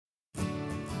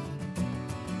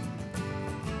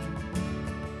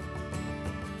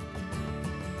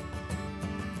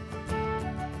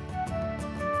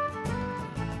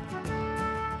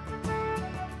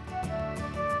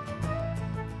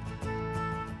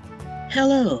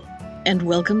Hello, and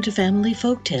welcome to Family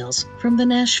Folktales from the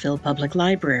Nashville Public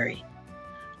Library.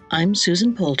 I'm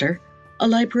Susan Poulter, a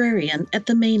librarian at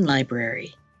the Main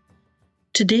Library.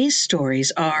 Today's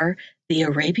stories are The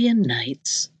Arabian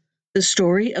Nights, The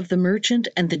Story of the Merchant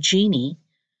and the Genie,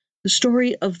 The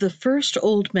Story of the First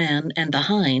Old Man and the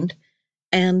Hind,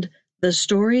 and The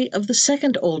Story of the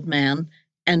Second Old Man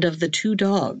and of the Two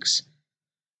Dogs.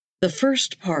 The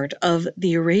first part of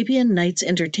The Arabian Nights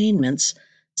Entertainments,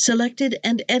 selected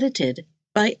and edited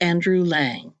by Andrew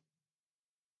Lang.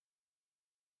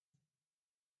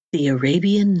 The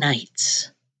Arabian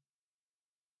Nights.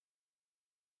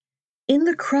 In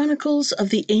the chronicles of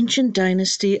the ancient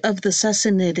dynasty of the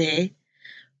Sassanidae,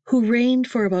 who reigned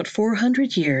for about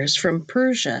 400 years from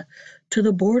Persia to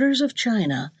the borders of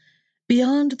China,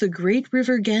 beyond the great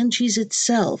river Ganges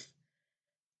itself,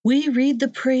 we read the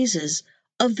praises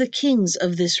of the kings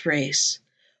of this race,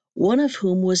 one of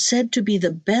whom was said to be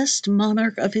the best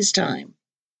monarch of his time.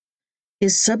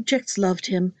 His subjects loved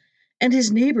him, and his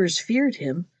neighbors feared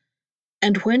him,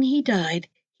 and when he died,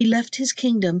 he left his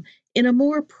kingdom in a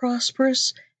more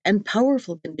prosperous and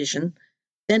powerful condition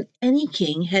than any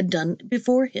king had done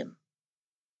before him.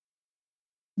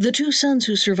 The two sons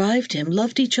who survived him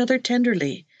loved each other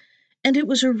tenderly, and it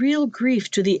was a real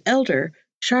grief to the elder,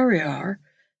 Shahryar,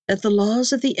 that the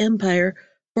laws of the empire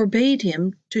forbade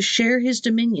him to share his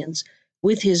dominions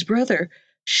with his brother,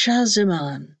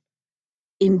 Shah-Zaman.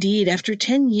 Indeed, after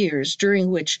 10 years during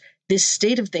which this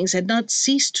state of things had not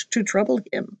ceased to trouble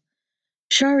him,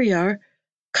 Shahryar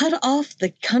cut off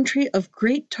the country of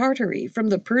Great Tartary from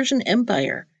the Persian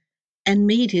Empire and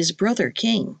made his brother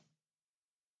king.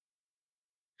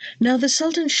 Now the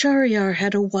Sultan Shahryar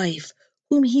had a wife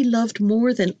whom he loved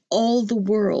more than all the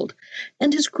world,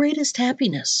 and his greatest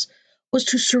happiness was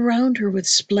to surround her with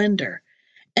splendor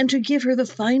and to give her the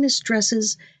finest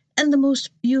dresses and the most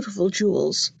beautiful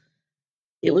jewels.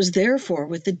 It was therefore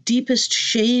with the deepest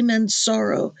shame and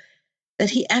sorrow that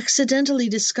he accidentally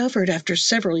discovered after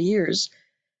several years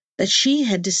that she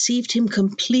had deceived him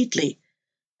completely,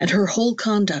 and her whole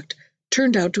conduct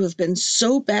turned out to have been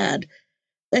so bad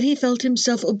that he felt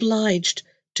himself obliged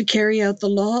to carry out the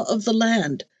law of the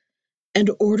land and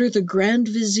order the Grand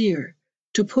Vizier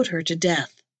to put her to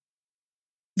death.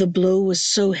 The blow was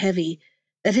so heavy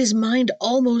that his mind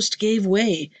almost gave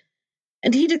way,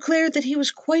 and he declared that he was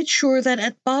quite sure that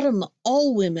at bottom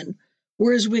all women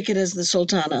were as wicked as the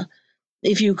Sultana,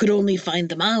 if you could only find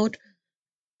them out,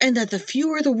 and that the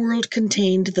fewer the world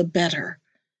contained, the better.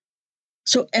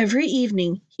 So every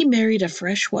evening he married a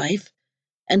fresh wife,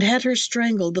 and had her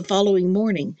strangled the following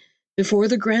morning before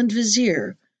the Grand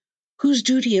Vizier, whose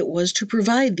duty it was to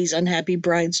provide these unhappy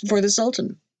brides for the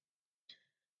Sultan.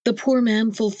 The poor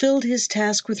man fulfilled his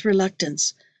task with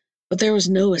reluctance, but there was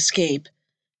no escape,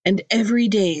 and every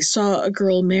day saw a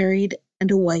girl married and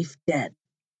a wife dead.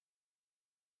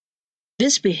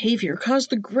 This behavior caused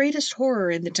the greatest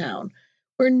horror in the town,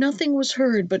 where nothing was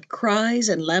heard but cries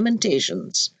and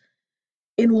lamentations.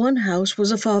 In one house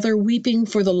was a father weeping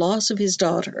for the loss of his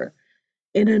daughter,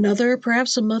 in another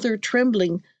perhaps a mother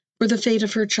trembling for the fate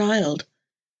of her child.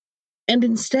 And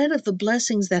instead of the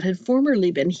blessings that had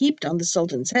formerly been heaped on the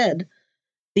Sultan's head,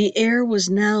 the air was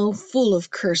now full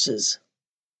of curses.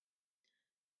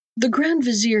 The Grand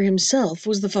Vizier himself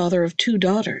was the father of 2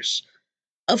 daughters,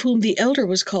 of whom the elder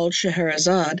was called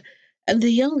Scheherazade, and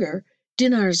the younger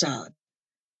Dinarzade.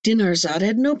 Dinarzade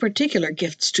had no particular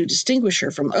gifts to distinguish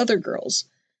her from other girls,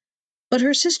 but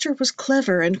her sister was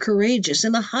clever and courageous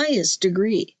in the highest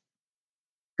degree.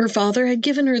 Her father had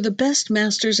given her the best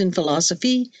masters in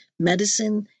philosophy,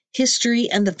 medicine, history,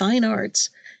 and the fine arts,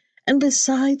 and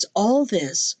besides all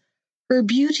this, her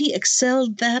beauty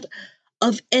excelled that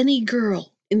of any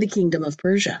girl in the kingdom of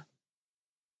Persia.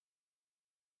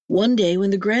 One day when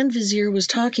the Grand Vizier was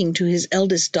talking to his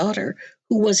eldest daughter,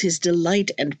 who was his delight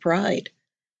and pride,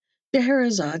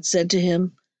 Scheherazade said to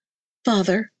him,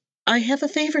 "Father, I have a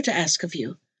favor to ask of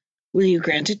you. Will you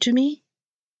grant it to me?"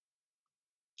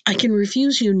 "I can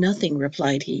refuse you nothing,"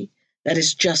 replied he, "that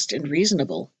is just and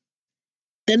reasonable."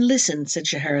 "Then listen," said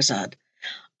Scheherazade.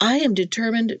 "I am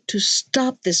determined to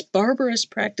stop this barbarous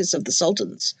practice of the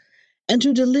Sultan's, and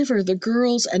to deliver the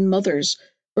girls and mothers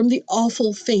from the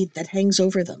awful fate that hangs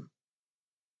over them."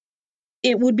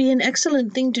 "It would be an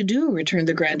excellent thing to do," returned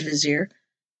the Grand Vizier,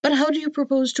 "but how do you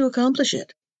propose to accomplish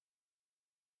it?"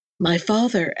 "My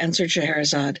father," answered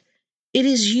Scheherazade, "it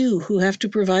is you who have to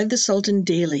provide the Sultan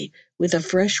daily with a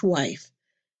fresh wife,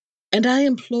 and I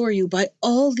implore you by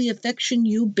all the affection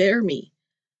you bear me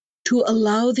to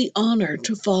allow the honor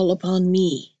to fall upon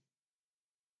me."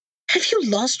 "Have you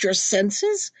lost your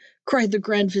senses?" cried the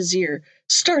Grand Vizier,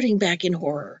 starting back in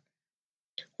horror.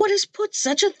 What has put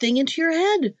such a thing into your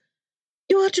head?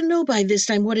 You ought to know by this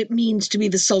time what it means to be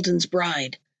the Sultan's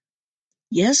bride."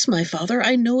 "Yes, my father,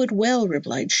 I know it well,"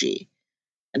 replied she,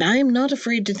 "and I am not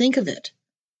afraid to think of it.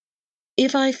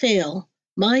 If I fail,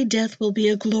 my death will be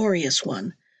a glorious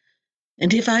one,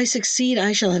 and if I succeed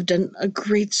I shall have done a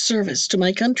great service to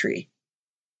my country."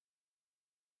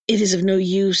 "It is of no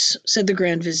use," said the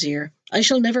Grand Vizier. "I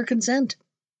shall never consent.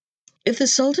 If the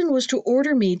Sultan was to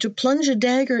order me to plunge a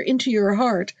dagger into your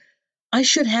heart, I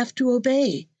should have to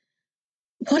obey.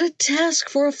 What a task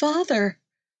for a father!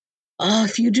 Ah,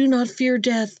 if you do not fear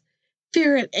death,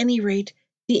 fear at any rate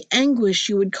the anguish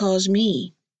you would cause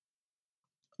me."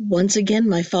 "Once again,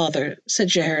 my father," said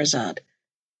Scheherazade,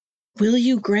 "will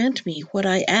you grant me what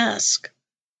I ask?"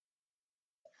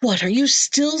 "What, are you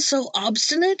still so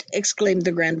obstinate?" exclaimed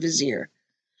the Grand Vizier.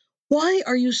 "Why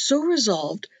are you so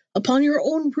resolved upon your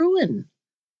own ruin?"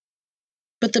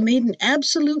 But the maiden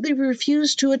absolutely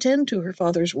refused to attend to her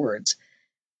father's words,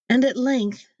 and at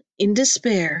length, in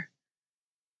despair,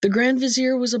 the Grand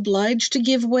Vizier was obliged to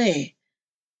give way,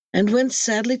 and went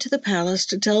sadly to the palace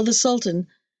to tell the Sultan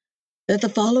that the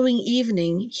following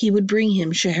evening he would bring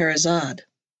him Scheherazade.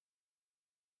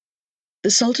 The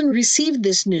Sultan received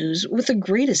this news with the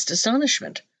greatest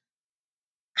astonishment.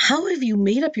 "How have you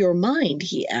made up your mind,"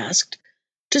 he asked,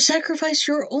 "to sacrifice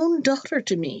your own daughter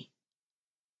to me?"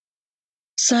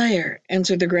 "Sire,"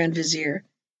 answered the Grand Vizier,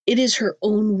 "it is her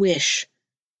own wish.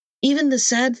 Even the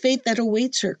sad fate that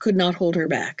awaits her could not hold her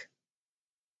back."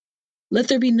 "Let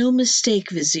there be no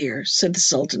mistake, Vizier," said the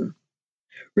Sultan.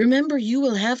 "Remember, you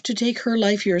will have to take her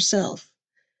life yourself.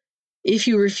 If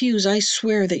you refuse, I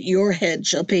swear that your head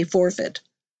shall pay forfeit."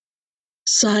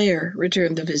 "Sire,"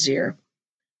 returned the Vizier,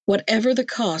 "whatever the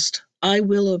cost, I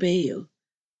will obey you.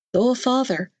 Though a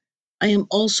father, I am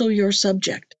also your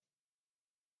subject."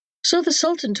 So the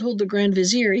Sultan told the Grand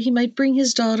Vizier he might bring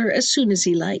his daughter as soon as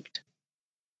he liked.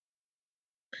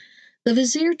 The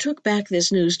Vizier took back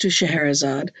this news to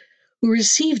Scheherazade, who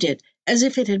received it as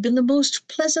if it had been the most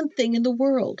pleasant thing in the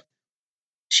world.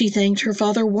 She thanked her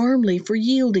father warmly for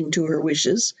yielding to her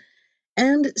wishes,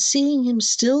 and, seeing him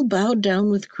still bowed down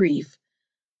with grief,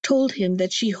 told him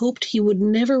that she hoped he would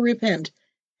never repent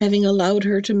having allowed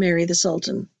her to marry the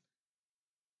Sultan.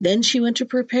 Then she went to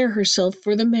prepare herself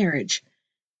for the marriage,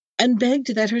 and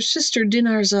begged that her sister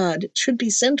Dinarzade should be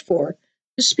sent for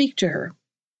to speak to her.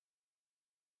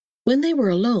 When they were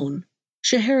alone,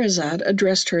 Scheherazade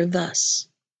addressed her thus: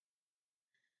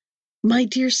 "My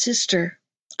dear sister,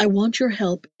 I want your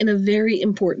help in a very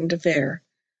important affair.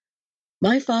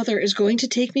 My father is going to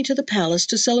take me to the palace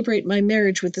to celebrate my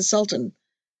marriage with the Sultan.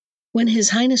 When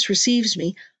His Highness receives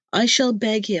me, I shall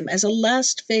beg him, as a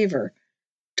last favor,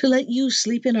 to let you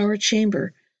sleep in our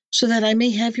chamber, so that I may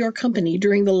have your company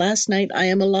during the last night I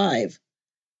am alive.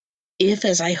 If,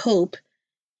 as I hope,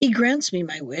 he grants me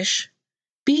my wish,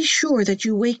 be sure that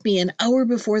you wake me an hour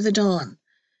before the dawn,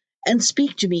 and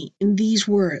speak to me in these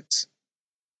words: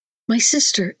 'My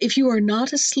sister, if you are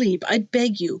not asleep, I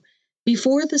beg you,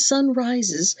 before the sun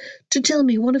rises, to tell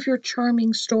me one of your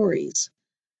charming stories.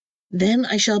 Then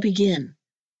I shall begin,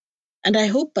 and I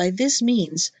hope by this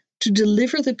means to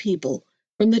deliver the people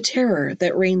from the terror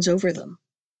that reigns over them.'"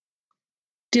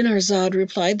 Dinarzade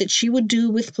replied that she would do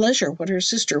with pleasure what her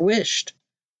sister wished.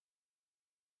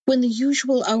 When the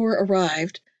usual hour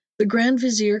arrived, the Grand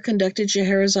Vizier conducted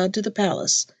Scheherazade to the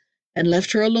palace, and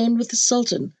left her alone with the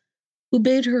Sultan, who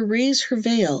bade her raise her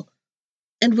veil,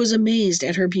 and was amazed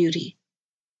at her beauty.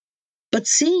 But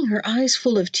seeing her eyes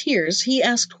full of tears, he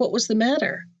asked what was the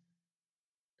matter.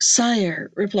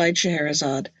 "Sire," replied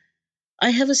Scheherazade, "I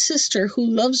have a sister who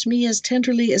loves me as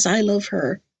tenderly as I love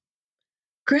her.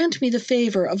 Grant me the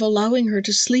favor of allowing her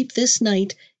to sleep this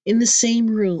night in the same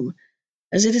room,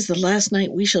 as it is the last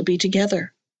night we shall be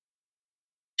together."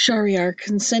 Shahryar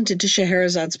consented to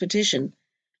Scheherazade's petition,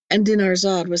 and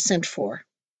Dinarzade was sent for.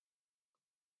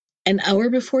 An hour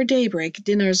before daybreak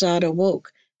Dinarzade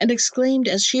awoke, and exclaimed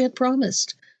as she had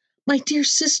promised: "My dear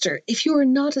sister, if you are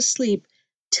not asleep,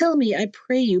 tell me, I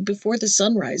pray you, before the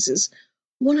sun rises,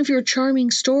 one of your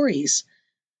charming stories.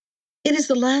 It is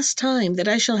the last time that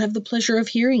I shall have the pleasure of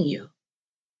hearing you."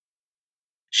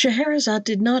 Scheherazade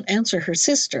did not answer her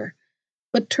sister,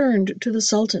 but turned to the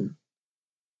Sultan.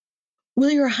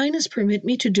 "Will your Highness permit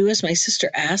me to do as my sister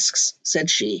asks?" said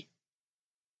she.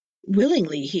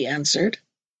 "Willingly," he answered.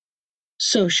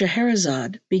 So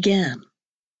Scheherazade began.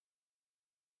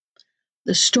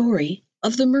 The Story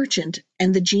of the Merchant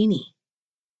and the Genie.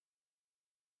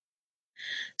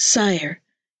 Sire,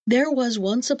 there was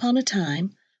once upon a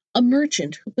time a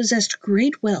merchant who possessed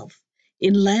great wealth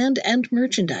in land and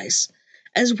merchandise,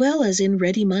 as well as in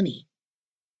ready money.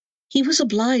 He was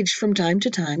obliged from time to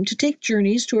time to take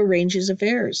journeys to arrange his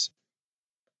affairs.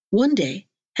 One day,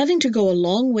 having to go a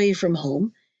long way from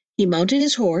home, he mounted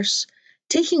his horse,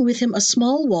 taking with him a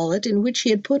small wallet in which he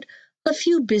had put a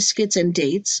few biscuits and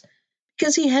dates,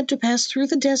 because he had to pass through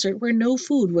the desert where no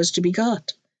food was to be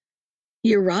got.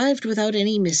 He arrived without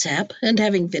any mishap, and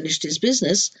having finished his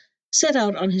business, set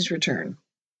out on his return.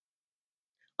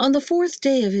 On the fourth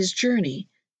day of his journey,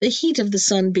 the heat of the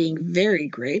sun being very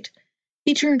great,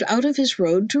 he turned out of his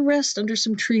road to rest under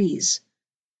some trees.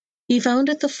 He found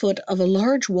at the foot of a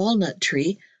large walnut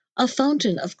tree a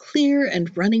fountain of clear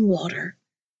and running water.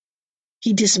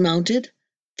 He dismounted,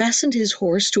 fastened his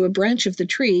horse to a branch of the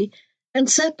tree, and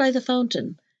sat by the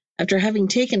fountain, after having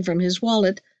taken from his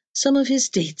wallet some of his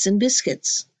dates and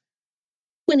biscuits.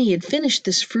 When he had finished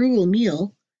this frugal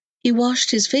meal, he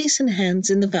washed his face and hands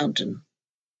in the fountain.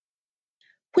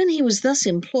 When he was thus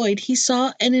employed, he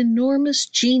saw an enormous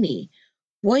genie,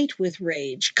 white with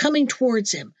rage, coming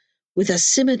towards him, with a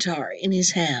scimitar in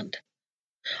his hand.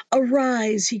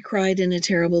 "Arise," he cried in a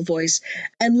terrible voice,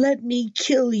 "and let me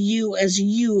kill you as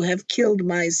you have killed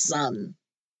my son."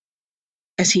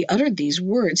 As he uttered these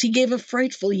words, he gave a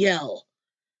frightful yell.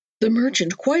 The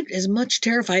merchant, quite as much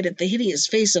terrified at the hideous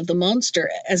face of the monster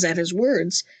as at his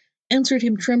words, answered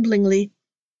him tremblingly,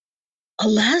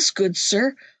 "Alas, good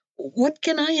sir, what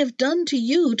can I have done to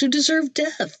you to deserve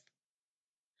death?"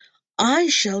 "I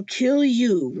shall kill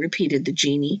you," repeated the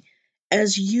genie,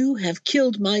 "as you have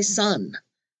killed my son."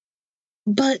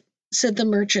 "But," said the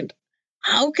merchant,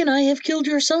 "how can I have killed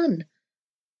your son?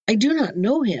 I do not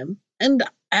know him, and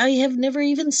I have never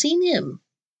even seen him."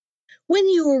 "When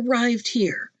you arrived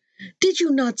here, did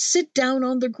you not sit down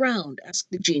on the ground?" asked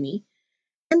the genie.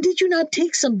 "And did you not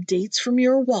take some dates from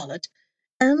your wallet,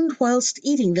 and whilst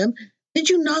eating them, did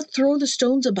you not throw the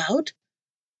stones about?"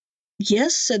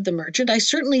 "Yes," said the merchant, "I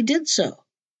certainly did so."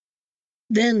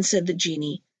 "Then," said the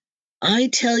genie, "I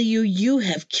tell you, you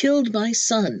have killed my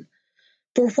son.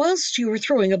 For whilst you were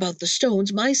throwing about the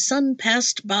stones, my son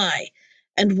passed by,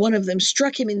 and one of them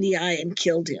struck him in the eye and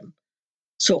killed him.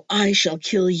 So I shall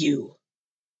kill you."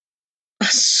 "Ah,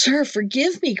 sir,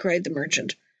 forgive me," cried the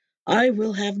merchant. "I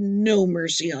will have no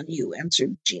mercy on you,"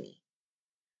 answered the genie.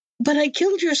 "But I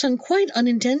killed your son quite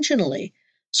unintentionally,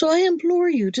 so I implore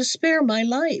you to spare my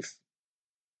life."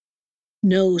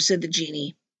 "No," said the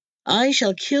genie, "I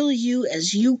shall kill you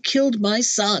as you killed my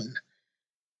son."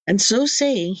 And so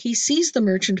saying, he seized the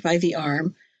merchant by the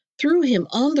arm, threw him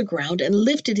on the ground, and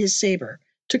lifted his sabre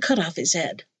to cut off his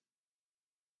head.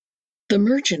 The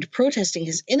merchant, protesting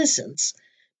his innocence,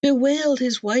 bewailed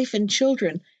his wife and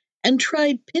children, and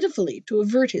tried pitifully to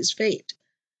avert his fate.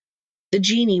 The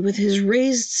genie, with his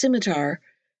raised scimitar,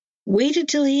 waited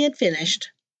till he had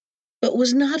finished, but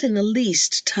was not in the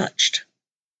least touched.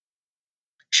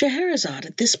 Scheherazade,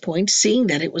 at this point, seeing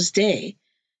that it was day,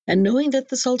 and knowing that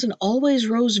the Sultan always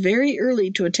rose very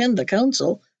early to attend the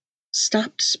council,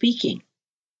 stopped speaking.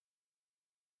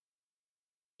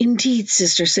 "Indeed,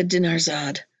 sister," said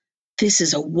Dinarzade, "this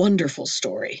is a wonderful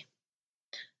story."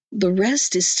 "The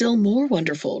rest is still more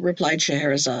wonderful," replied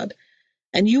Scheherazade,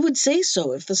 "and you would say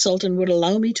so if the Sultan would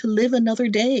allow me to live another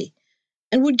day,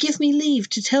 and would give me leave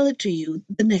to tell it to you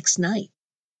the next night."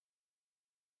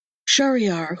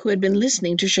 Shahryar, who had been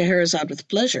listening to Scheherazade with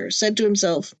pleasure, said to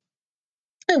himself,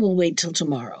 "I will wait till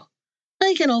tomorrow.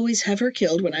 I can always have her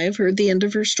killed when I have heard the end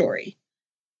of her story."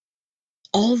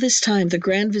 All this time the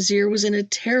Grand Vizier was in a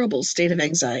terrible state of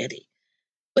anxiety,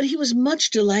 but he was much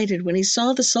delighted when he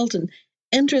saw the Sultan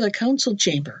enter the council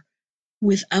chamber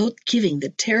without giving the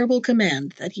terrible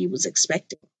command that he was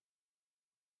expecting.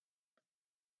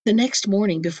 The next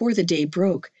morning, before the day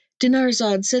broke,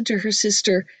 Dinarzade said to her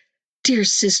sister, "Dear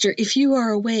sister, if you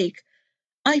are awake,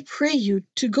 I pray you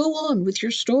to go on with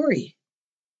your story."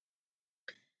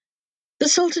 The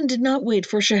Sultan did not wait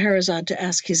for Scheherazade to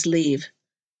ask his leave.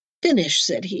 "Finish,"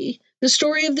 said he, "the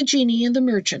story of the genie and the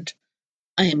merchant.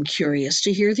 I am curious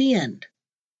to hear the end."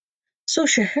 So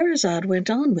Scheherazade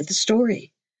went on with the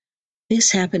story.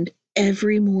 This happened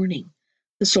every morning.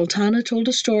 The Sultana told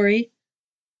a story,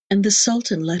 and the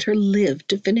Sultan let her live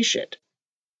to finish it.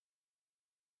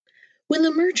 When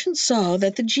the merchant saw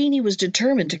that the genie was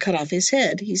determined to cut off his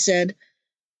head, he said,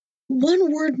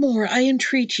 "One word more, I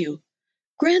entreat you.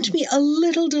 Grant me a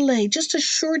little delay, just a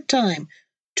short time,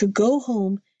 to go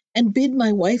home and bid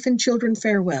my wife and children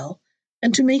farewell,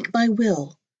 and to make my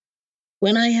will.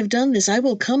 When I have done this, I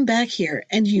will come back here,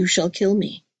 and you shall kill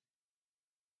me."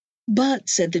 "But,"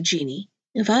 said the genie,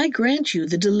 "if I grant you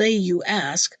the delay you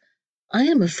ask, I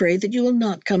am afraid that you will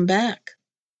not come back."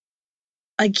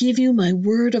 "I give you my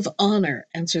word of honor,"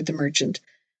 answered the merchant,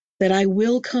 "that I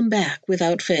will come back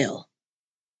without fail."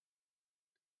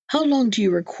 "How long do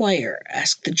you require?"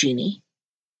 asked the genie.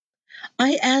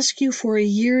 "I ask you for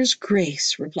a year's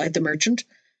grace," replied the merchant.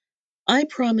 "I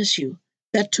promise you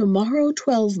that tomorrow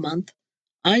twelvemonth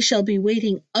I shall be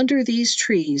waiting under these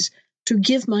trees to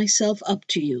give myself up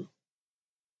to you."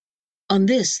 On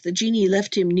this the genie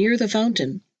left him near the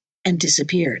fountain and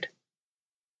disappeared.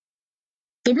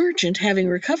 The merchant, having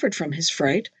recovered from his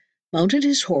fright, mounted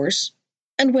his horse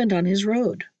and went on his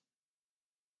road.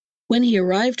 When he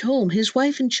arrived home, his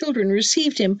wife and children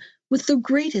received him with the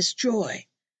greatest joy.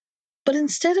 But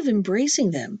instead of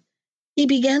embracing them, he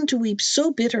began to weep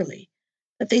so bitterly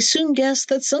that they soon guessed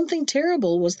that something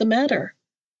terrible was the matter.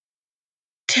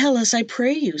 "Tell us, I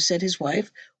pray you," said his wife,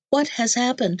 "what has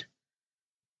happened?"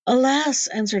 "Alas,"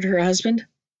 answered her husband,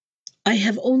 "I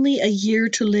have only a year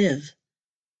to live."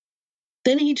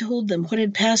 Then he told them what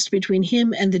had passed between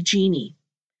him and the genie,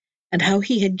 and how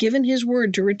he had given his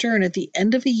word to return at the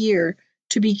end of a year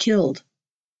to be killed.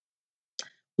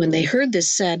 When they heard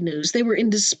this sad news, they were in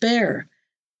despair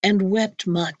and wept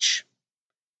much.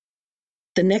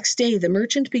 The next day the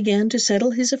merchant began to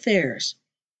settle his affairs,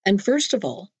 and first of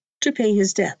all to pay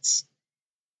his debts.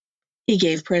 He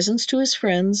gave presents to his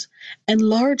friends and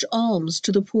large alms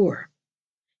to the poor.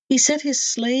 He set his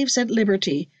slaves at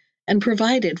liberty and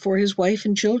provided for his wife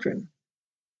and children.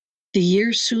 The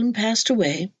year soon passed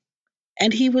away,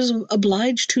 and he was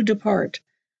obliged to depart.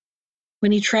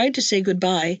 When he tried to say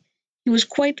good-bye, he was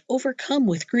quite overcome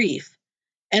with grief,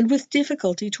 and with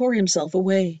difficulty tore himself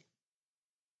away.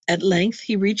 At length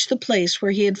he reached the place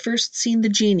where he had first seen the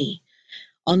genie,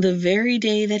 on the very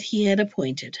day that he had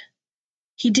appointed.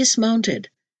 He dismounted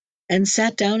and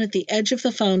sat down at the edge of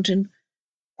the fountain,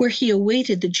 where he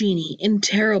awaited the genie in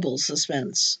terrible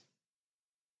suspense.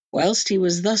 Whilst he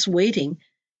was thus waiting,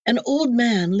 an old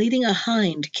man leading a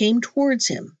hind came towards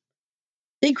him.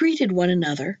 They greeted one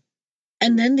another,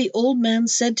 and then the old man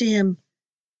said to him,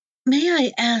 "May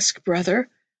I ask, brother,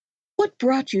 what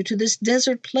brought you to this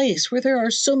desert place where there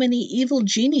are so many evil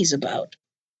genies about?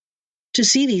 To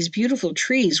see these beautiful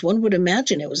trees one would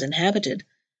imagine it was inhabited,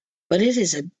 but it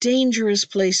is a dangerous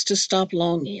place to stop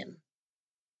long in."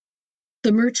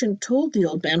 The merchant told the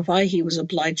old man why he was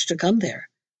obliged to come there.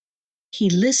 He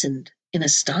listened in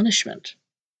astonishment.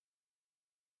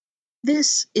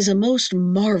 "This is a most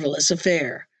marvelous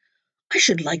affair. I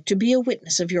should like to be a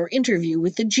witness of your interview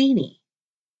with the genie."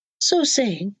 So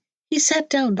saying, he sat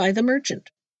down by the merchant.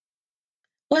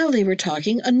 While they were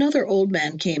talking, another old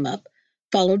man came up,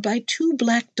 followed by two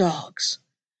black dogs.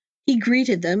 He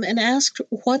greeted them and asked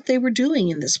what they were doing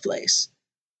in this place.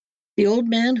 The old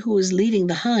man who was leading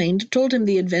the hind told him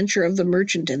the adventure of the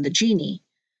merchant and the genie.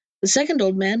 The second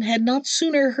old man had not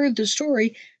sooner heard the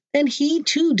story than he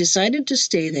too decided to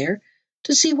stay there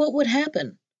to see what would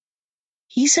happen.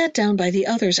 He sat down by the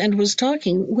others and was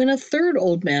talking when a third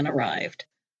old man arrived.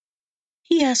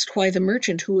 He asked why the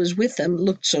merchant who was with them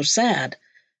looked so sad.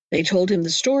 They told him the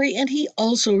story, and he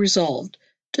also resolved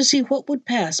to see what would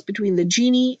pass between the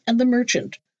genie and the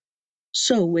merchant,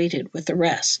 so waited with the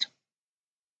rest.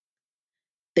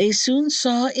 They soon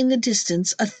saw in the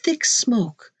distance a thick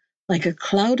smoke, like a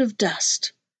cloud of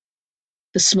dust.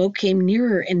 The smoke came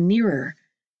nearer and nearer,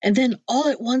 and then all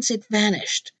at once it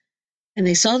vanished, and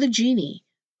they saw the genie,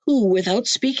 who, without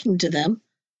speaking to them,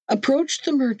 approached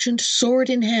the merchant sword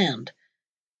in hand,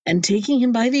 and taking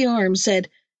him by the arm, said,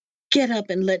 "Get up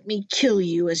and let me kill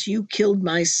you as you killed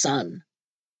my son."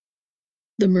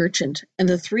 The merchant and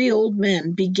the three old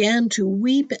men began to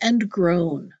weep and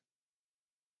groan.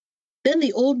 Then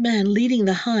the old man leading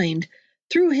the hind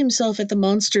threw himself at the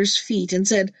monster's feet and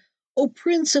said, "O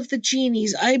Prince of the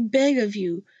Genies, I beg of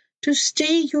you to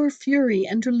stay your fury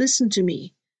and to listen to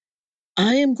me.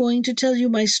 I am going to tell you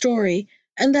my story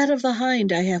and that of the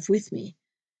hind I have with me,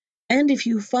 and if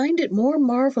you find it more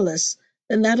marvelous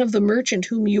than that of the merchant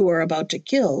whom you are about to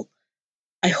kill,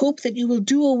 I hope that you will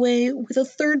do away with a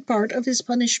third part of his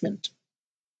punishment."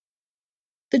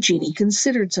 The genie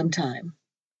considered some time.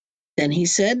 Then he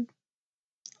said,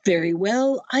 "Very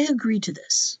well, I agree to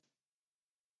this."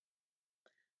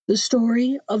 The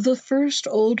story of the first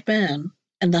old man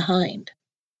and the hind.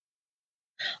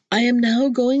 "I am now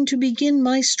going to begin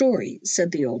my story,"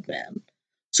 said the old man,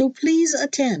 "so please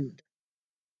attend.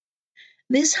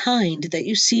 This hind that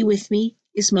you see with me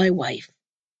is my wife.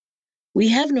 We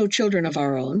have no children of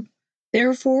our own,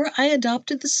 therefore I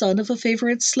adopted the son of a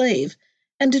favorite slave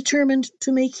and determined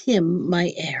to make him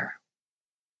my heir.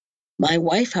 My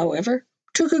wife, however,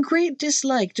 took a great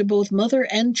dislike to both mother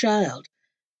and child,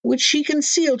 which she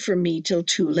concealed from me till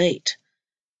too late.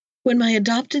 When my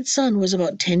adopted son was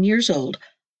about 10 years old,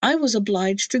 I was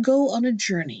obliged to go on a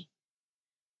journey.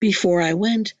 Before I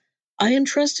went, I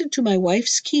entrusted to my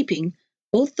wife's keeping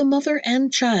both the mother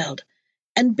and child,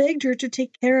 and begged her to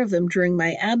take care of them during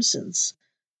my absence,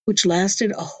 which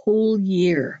lasted a whole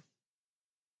year.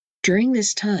 During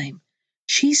this time,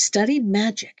 she studied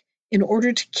magic in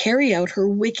order to carry out her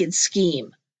wicked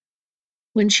scheme.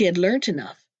 When she had learnt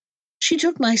enough, she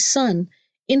took my son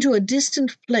into a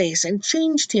distant place and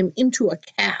changed him into a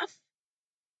calf.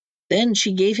 Then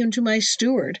she gave him to my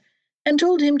steward and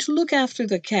told him to look after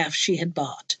the calf she had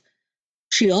bought.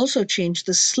 She also changed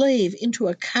the slave into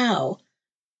a cow,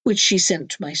 which she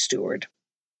sent to my steward.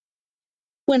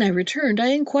 When I returned,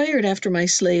 I inquired after my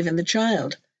slave and the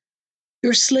child.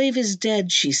 "Your slave is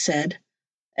dead," she said,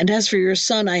 "and as for your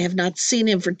son, I have not seen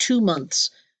him for 2 months,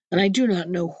 and I do not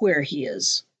know where he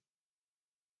is."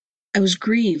 I was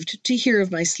grieved to hear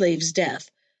of my slave's death,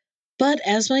 but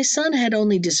as my son had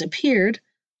only disappeared,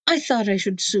 I thought I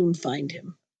should soon find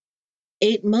him.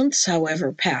 8 months,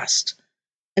 however, passed,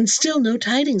 and still no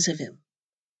tidings of him.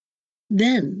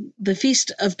 Then the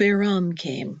feast of Bairam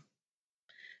came.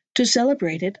 To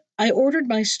celebrate it, I ordered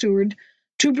my steward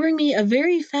to bring me a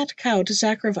very fat cow to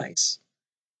sacrifice.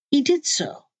 He did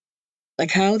so. The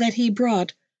cow that he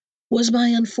brought was my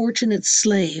unfortunate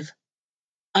slave.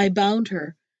 I bound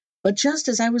her, but just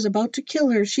as I was about to kill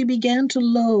her, she began to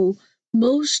low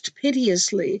most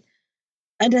piteously,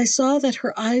 and I saw that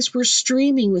her eyes were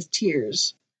streaming with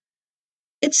tears.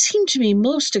 It seemed to me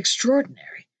most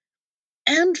extraordinary,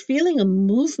 and feeling a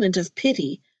movement of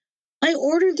pity, I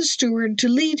ordered the steward to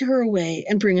lead her away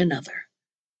and bring another.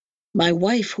 My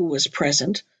wife, who was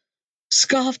present,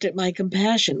 scoffed at my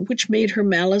compassion, which made her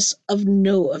malice of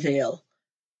no avail.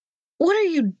 "What are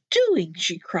you doing?"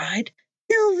 she cried.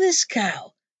 "Kill this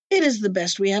cow. It is the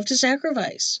best we have to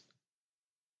sacrifice."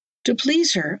 To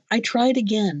please her, I tried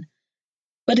again,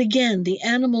 but again the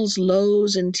animal's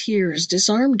lows and tears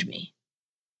disarmed me.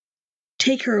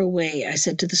 "Take her away," I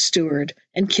said to the steward,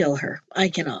 "and kill her. I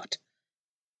cannot."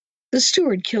 The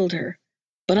steward killed her,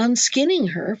 but on skinning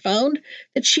her, found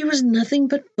that she was nothing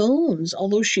but bones,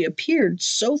 although she appeared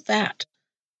so fat.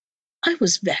 I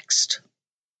was vexed.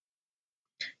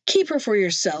 "Keep her for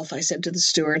yourself," I said to the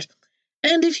steward,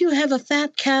 "and if you have a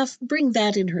fat calf, bring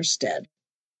that in her stead."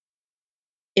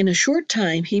 In a short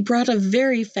time he brought a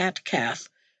very fat calf,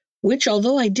 which,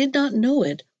 although I did not know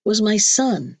it, was my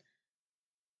son.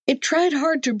 It tried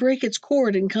hard to break its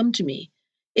cord and come to me.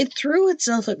 It threw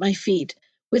itself at my feet,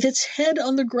 with its head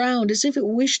on the ground, as if it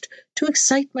wished to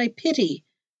excite my pity,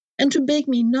 and to beg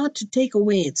me not to take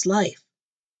away its life.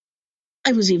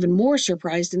 I was even more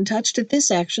surprised and touched at this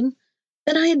action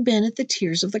than I had been at the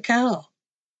tears of the cow.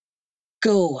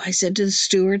 "Go," I said to the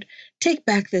steward, "take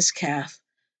back this calf.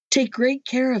 Take great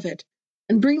care of it,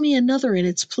 and bring me another in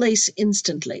its place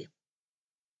instantly."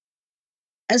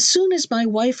 As soon as my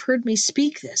wife heard me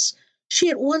speak this, she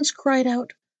at once cried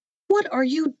out, "What are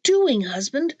you doing,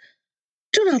 husband?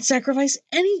 Do not sacrifice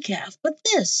any calf but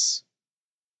this."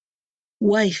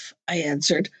 "Wife," I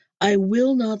answered, "I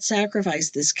will not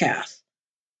sacrifice this calf."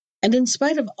 And in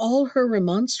spite of all her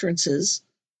remonstrances,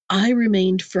 I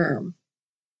remained firm.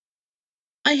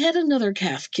 I had another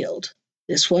calf killed.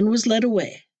 This one was led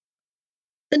away.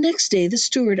 The next day the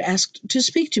steward asked to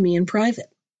speak to me in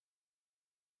private.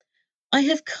 "I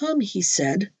have come," he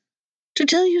said, "to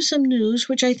tell you some news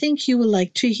which I think you will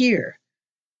like to hear.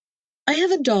 I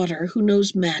have a daughter who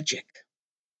knows magic.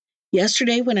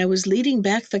 Yesterday, when I was leading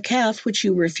back the calf which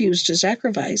you refused to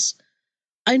sacrifice,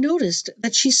 I noticed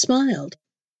that she smiled,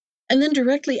 and then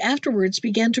directly afterwards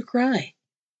began to cry.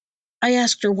 I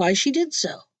asked her why she did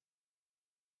so.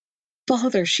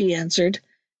 'Father,' she answered,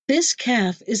 'this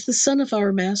calf is the son of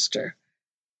our master.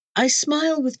 I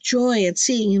smile with joy at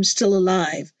seeing him still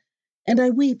alive, and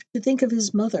I weep to think of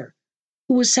his mother,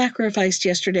 who was sacrificed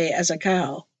yesterday as a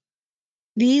cow.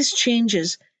 These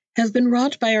changes have been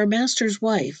wrought by our master's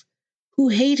wife, who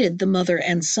hated the mother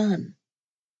and son.'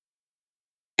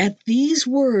 At these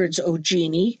words, O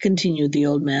genie," continued the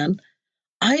old man,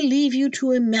 "I leave you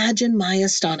to imagine my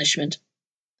astonishment.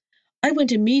 I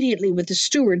went immediately with the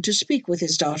steward to speak with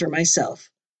his daughter myself.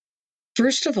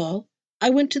 First of all, I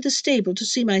went to the stable to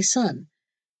see my son,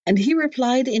 and he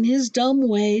replied in his dumb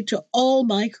way to all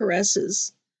my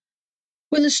caresses.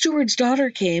 When the steward's daughter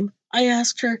came, I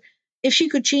asked her if she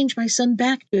could change my son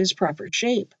back to his proper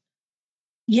shape.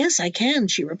 'Yes, I can,'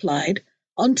 she replied,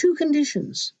 'on 2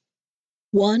 conditions.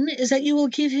 One is that you will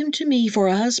give him to me for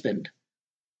a husband,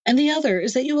 and the other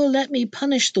is that you will let me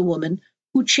punish the woman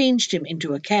who changed him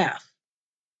into a calf.'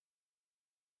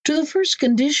 'To the first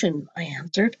condition,' I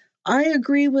answered, 'I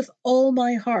agree with all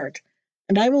my heart,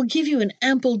 and I will give you an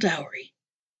ample dowry.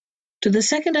 To the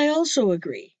second I also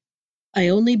agree. I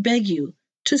only beg you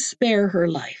to spare her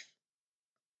life.'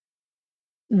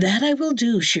 "That I will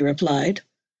do," she replied.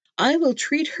 "I will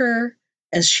treat her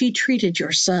as she treated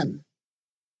your son."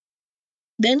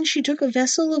 Then she took a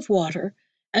vessel of water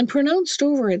and pronounced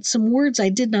over it some words I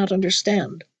did not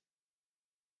understand.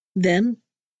 Then,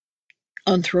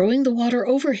 on throwing the water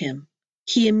over him,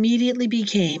 he immediately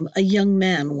became a young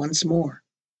man once more.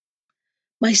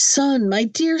 "My son, my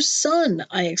dear son!"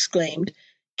 I exclaimed,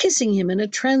 kissing him in a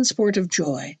transport of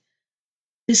joy.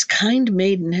 "This kind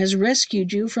maiden has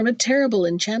rescued you from a terrible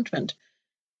enchantment,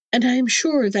 and I am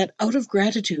sure that out of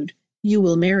gratitude you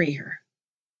will marry her."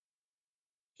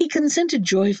 He consented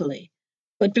joyfully,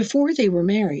 but before they were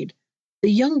married,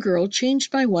 the young girl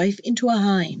changed my wife into a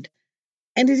hind,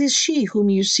 and it is she whom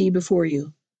you see before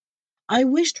you. I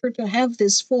wished her to have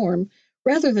this form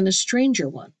rather than a stranger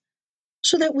one,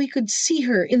 so that we could see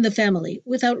her in the family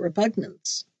without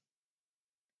repugnance.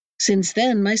 Since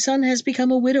then my son has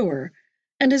become a widower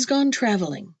and has gone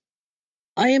traveling.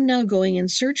 I am now going in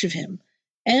search of him,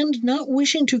 and not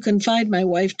wishing to confide my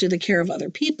wife to the care of other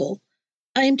people,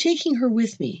 I am taking her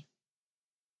with me.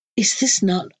 Is this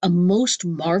not a most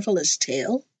marvelous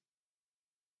tale?"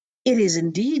 "It is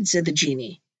indeed," said the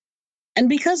genie, "and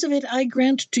because of it I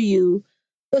grant to you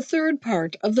the third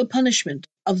part of the punishment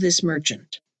of this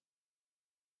merchant."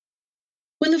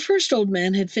 When the first old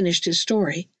man had finished his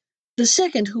story, the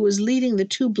second, who was leading the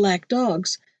two black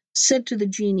dogs, said to the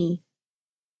genie,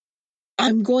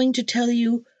 "I'm going to tell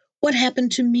you what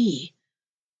happened to me,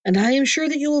 and I am sure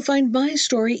that you will find my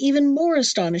story even more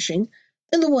astonishing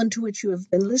than the one to which you have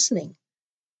been listening.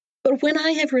 But when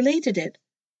I have related it,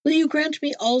 will you grant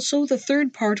me also the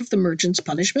third part of the merchant's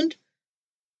punishment?"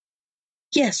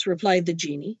 "Yes," replied the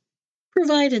genie,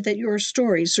 "provided that your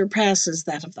story surpasses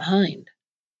that of the hind."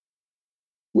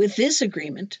 With this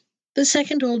agreement, the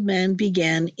second old man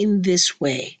began in this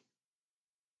way.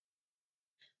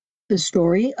 The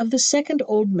story of the second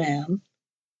old man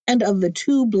and of the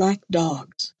two black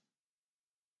dogs.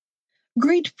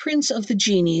 "Great prince of the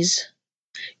genies,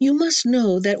 you must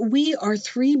know that we are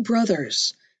three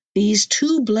brothers, these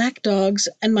two black dogs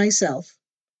and myself.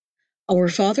 Our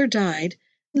father died,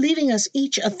 leaving us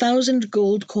each 1,000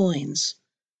 gold coins.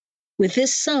 With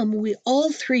this sum we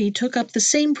all three took up the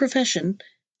same profession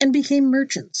and became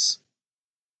merchants.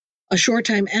 A short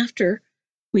time after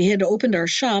we had opened our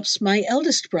shops, my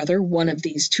eldest brother, one of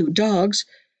these two dogs,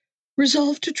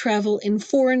 resolved to travel in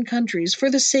foreign countries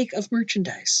for the sake of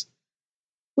merchandise.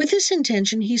 With this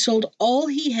intention he sold all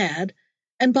he had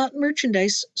and bought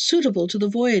merchandise suitable to the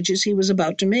voyages he was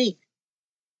about to make.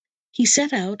 He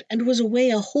set out and was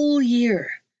away a whole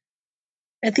year.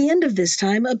 At the end of this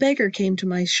time a beggar came to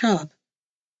my shop.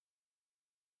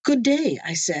 "Good day,"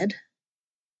 I said.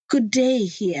 "Good day,"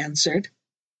 he answered.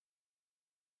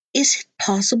 "Is it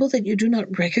possible that you do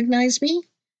not recognize me?"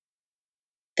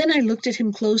 Then I looked at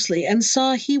him closely and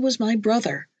saw he was my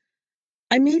brother.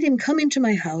 I made him come into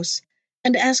my house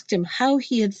and asked him how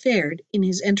he had fared in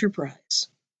his enterprise.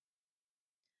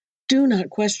 "Do not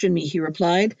question me," he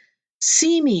replied.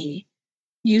 "See me.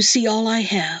 You see all I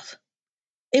have.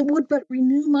 It would but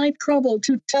renew my trouble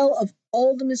to tell of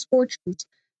all the misfortunes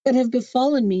that have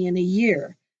befallen me in a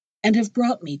year, and have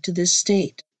brought me to this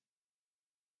state."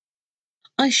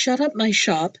 I shut up my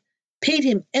shop, paid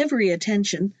him every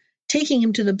attention, taking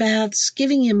him to the baths,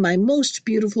 giving him my most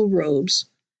beautiful robes.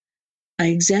 I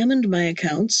examined my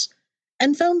accounts,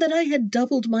 and found that I had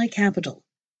doubled my capital.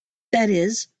 That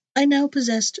is, I now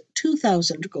possessed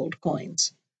 2,000 gold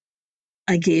coins.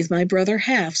 I gave my brother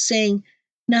half, saying,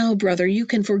 "Now, brother, you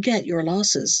can forget your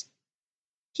losses."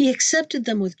 He accepted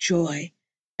them with joy,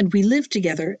 and we lived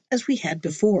together as we had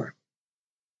before.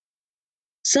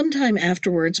 Some time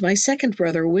afterwards my second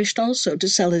brother wished also to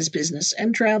sell his business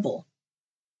and travel.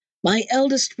 My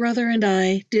eldest brother and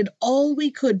I did all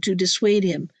we could to dissuade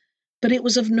him, but it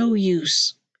was of no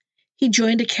use. He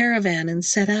joined a caravan and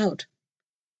set out.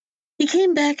 He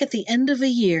came back at the end of a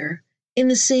year in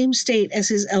the same state as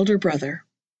his elder brother.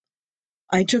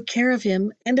 I took care of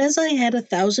him, and as I had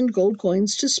 1,000 gold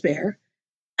coins to spare,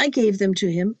 I gave them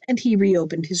to him, and he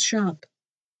reopened his shop.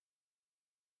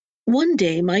 One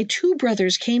day my two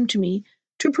brothers came to me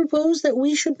to propose that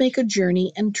we should make a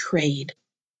journey and trade.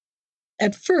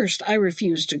 At first I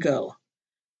refused to go.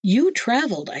 "You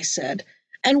traveled," I said,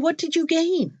 "and what did you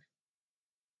gain?"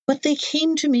 But they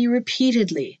came to me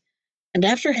repeatedly, and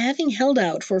after having held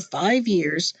out for 5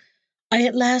 years, I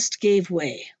at last gave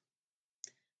way.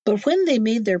 But when they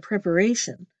made their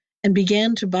preparation and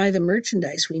began to buy the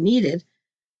merchandise we needed,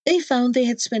 they found they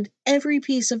had spent every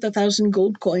piece of the 1,000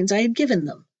 gold coins I had given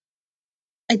them.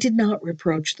 I did not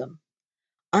reproach them.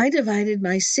 I divided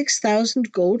my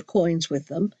 6,000 gold coins with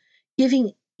them,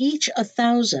 giving each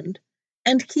 1,000,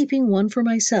 and keeping one for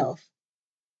myself,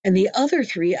 and the other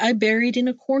 3 I buried in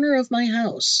a corner of my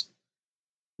house.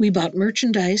 We bought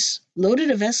merchandise, loaded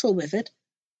a vessel with it,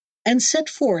 and set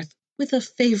forth with a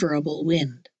favorable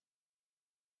wind.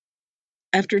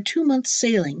 After 2 months'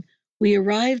 sailing, we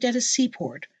arrived at a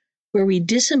seaport, where we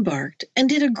disembarked and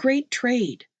did a great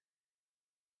trade.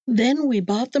 Then we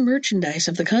bought the merchandise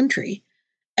of the country,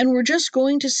 and were just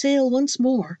going to sail once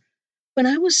more, when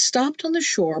I was stopped on the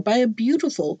shore by a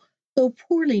beautiful, though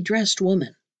poorly dressed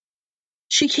woman.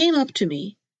 She came up to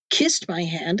me, kissed my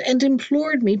hand, and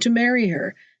implored me to marry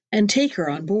her and take her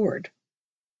on board.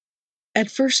 At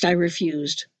first I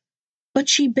refused, but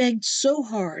she begged so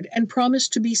hard and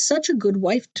promised to be such a good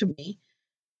wife to me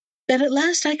that at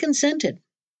last I consented.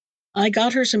 I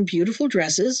got her some beautiful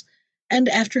dresses, and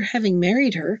after having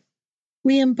married her,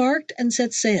 we embarked and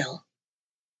set sail.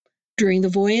 During the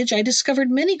voyage I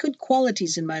discovered many good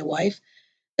qualities in my wife,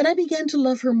 that I began to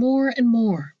love her more and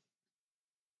more.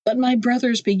 But my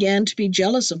brothers began to be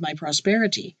jealous of my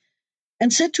prosperity,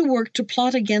 and set to work to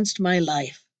plot against my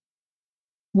life.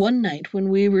 One night when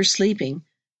we were sleeping,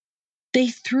 they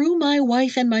threw my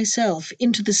wife and myself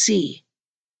into the sea.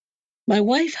 My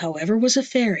wife, however, was a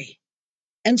fairy,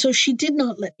 and so she did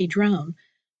not let me drown,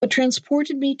 but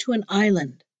transported me to an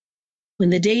island. When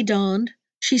the day dawned,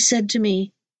 she said to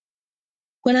me,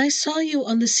 "When I saw you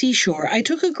on the seashore, I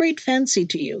took a great fancy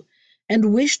to you,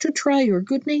 and wished to try your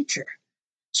good nature,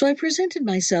 so I presented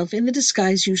myself in the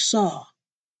disguise you saw.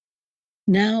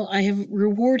 Now I have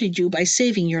rewarded you by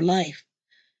saving your life,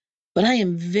 but I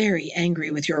am very angry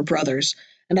with your brothers,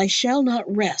 and I shall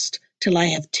not rest till I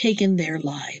have taken their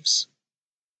lives."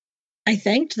 I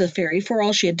thanked the fairy for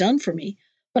all she had done for me,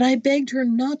 but I begged her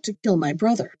not to kill my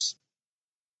brothers.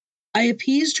 I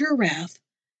appeased her wrath,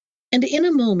 and in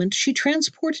a moment she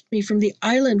transported me from the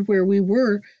island where we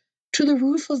were to the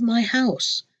roof of my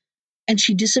house, and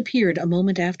she disappeared a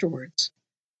moment afterwards.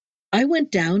 I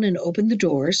went down and opened the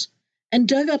doors, and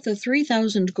dug up the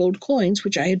 3,000 gold coins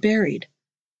which I had buried.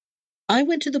 I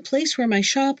went to the place where my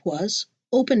shop was,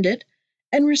 opened it,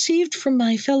 and received from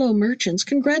my fellow merchants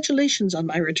congratulations on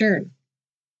my return.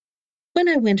 When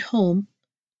I went home,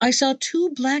 I saw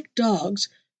 2 black dogs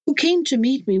who came to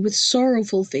meet me with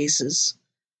sorrowful faces.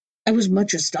 I was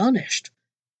much astonished,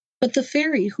 but the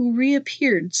fairy who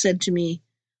reappeared said to me,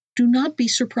 "Do not be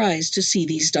surprised to see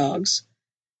these dogs.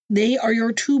 They are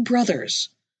your 2 brothers.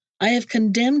 I have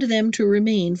condemned them to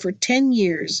remain for 10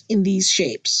 years in these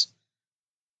shapes."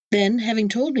 Then, having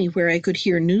told me where I could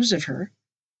hear news of her,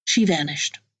 she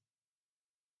vanished.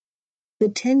 The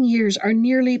 10 years are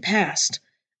nearly past,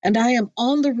 and I am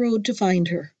on the road to find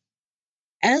her.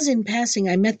 As in passing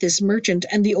I met this merchant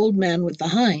and the old man with the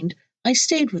hind, I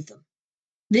stayed with them.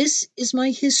 This is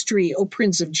my history, O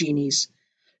Prince of Genies.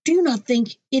 Do you not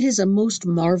think it is a most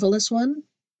marvelous one?"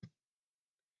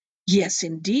 "Yes,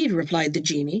 indeed," replied the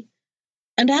genie,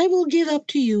 "and I will give up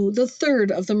to you the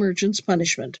 3rd of the merchant's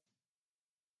punishment."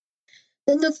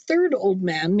 Then the 3rd old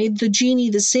man made the genie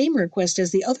the same request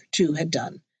as the other 2 had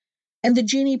done, and the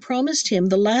genie promised him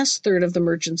the last 3rd of the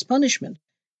merchant's punishment,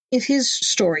 if his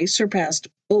story surpassed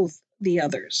both the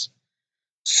others.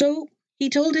 So he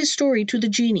told his story to the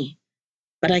genie,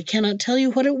 but I cannot tell you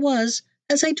what it was,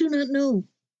 as I do not know.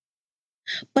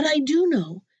 But I do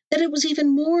know that it was even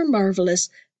more marvelous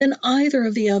than either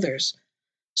of the others,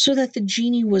 so that the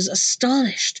genie was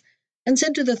astonished, and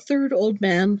said to the 3rd old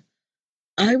man,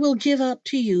 "I will give up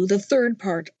to you the 3rd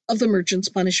part of the merchant's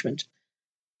punishment.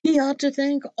 He ought to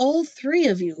thank all 3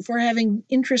 of you for having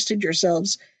interested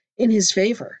yourselves in his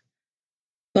favor.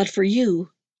 But for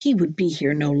you, he would be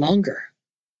here no longer."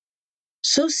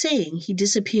 So saying, he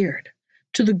disappeared,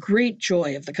 to the great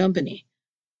joy of the company.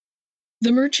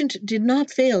 The merchant did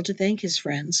not fail to thank his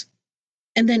friends,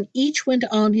 and then each went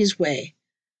on his way.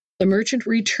 The merchant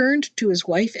returned to his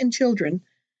wife and children,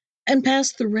 and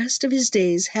passed the rest of his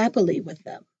days happily with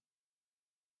them.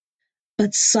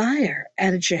 "But, sire,"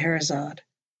 added Scheherazade,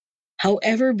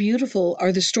 "however beautiful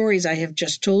are the stories I have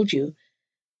just told you,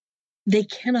 they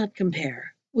cannot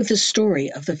compare with the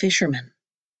story of the fisherman."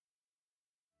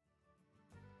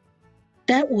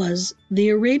 That was The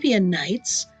Arabian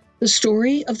Nights, the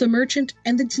story of the merchant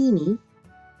and the genie,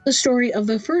 the story of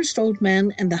the first old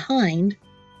man and the hind,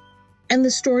 and the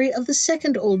story of the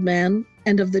second old man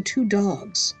and of the 2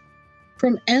 dogs,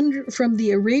 from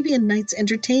the Arabian Nights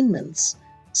Entertainments,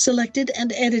 selected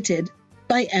and edited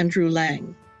by Andrew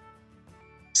Lang.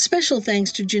 Special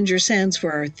thanks to Ginger Sands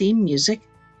for our theme music.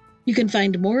 You can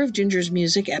find more of Ginger's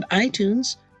music at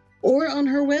iTunes or on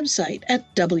her website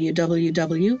at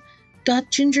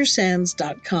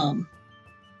www.gingersands.com.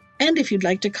 And if you'd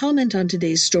like to comment on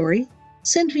today's story,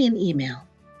 send me an email.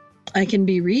 I can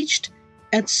be reached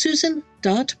at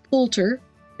susan.poulter,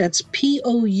 that's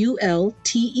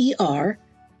Poulter,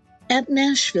 at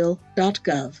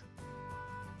nashville.gov.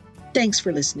 Thanks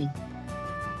for listening.